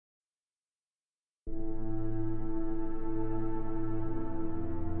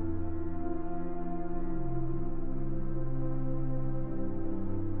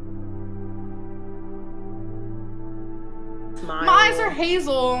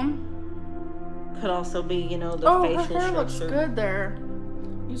Hazel. Could also be, you know, the facial structure. Her hair looks good there.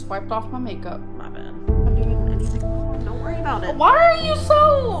 You just wiped off my makeup. My bad. I'm doing anything wrong. Don't worry about it. Why are you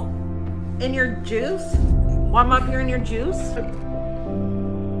so... In your juice? Why am I up here in your juice?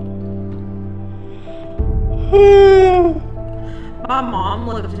 My mom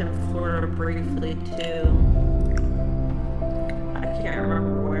lived in Florida briefly too. I can't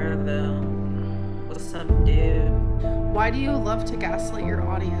remember where though. With some dude. Why do you love to gaslight your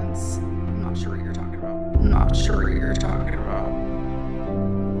audience? I'm not sure what you're talking about. I'm not sure what you're talking about.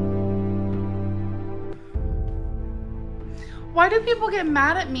 Why do people get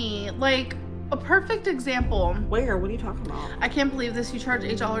mad at me? Like, a perfect example. Where? What are you talking about? I can't believe this. You charge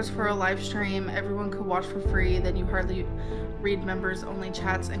 $8 for a live stream. Everyone could watch for free. Then you hardly read members only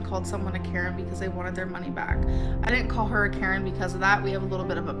chats and called someone a Karen because they wanted their money back. I didn't call her a Karen because of that. We have a little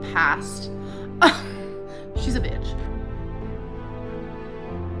bit of a past. She's a bitch.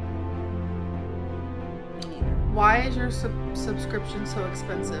 Why is your subscription so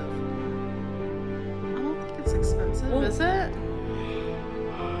expensive? I don't think it's expensive, is it?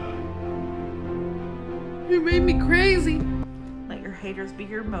 You made me crazy. Let your haters be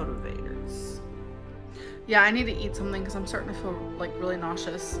your motivators. Yeah, I need to eat something because I'm starting to feel like really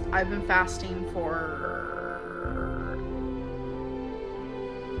nauseous. I've been fasting for...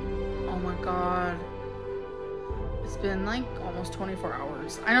 Oh my god. It's been like almost 24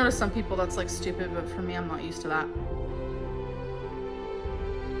 hours. I know to some people that's like stupid, but for me, I'm not used to that.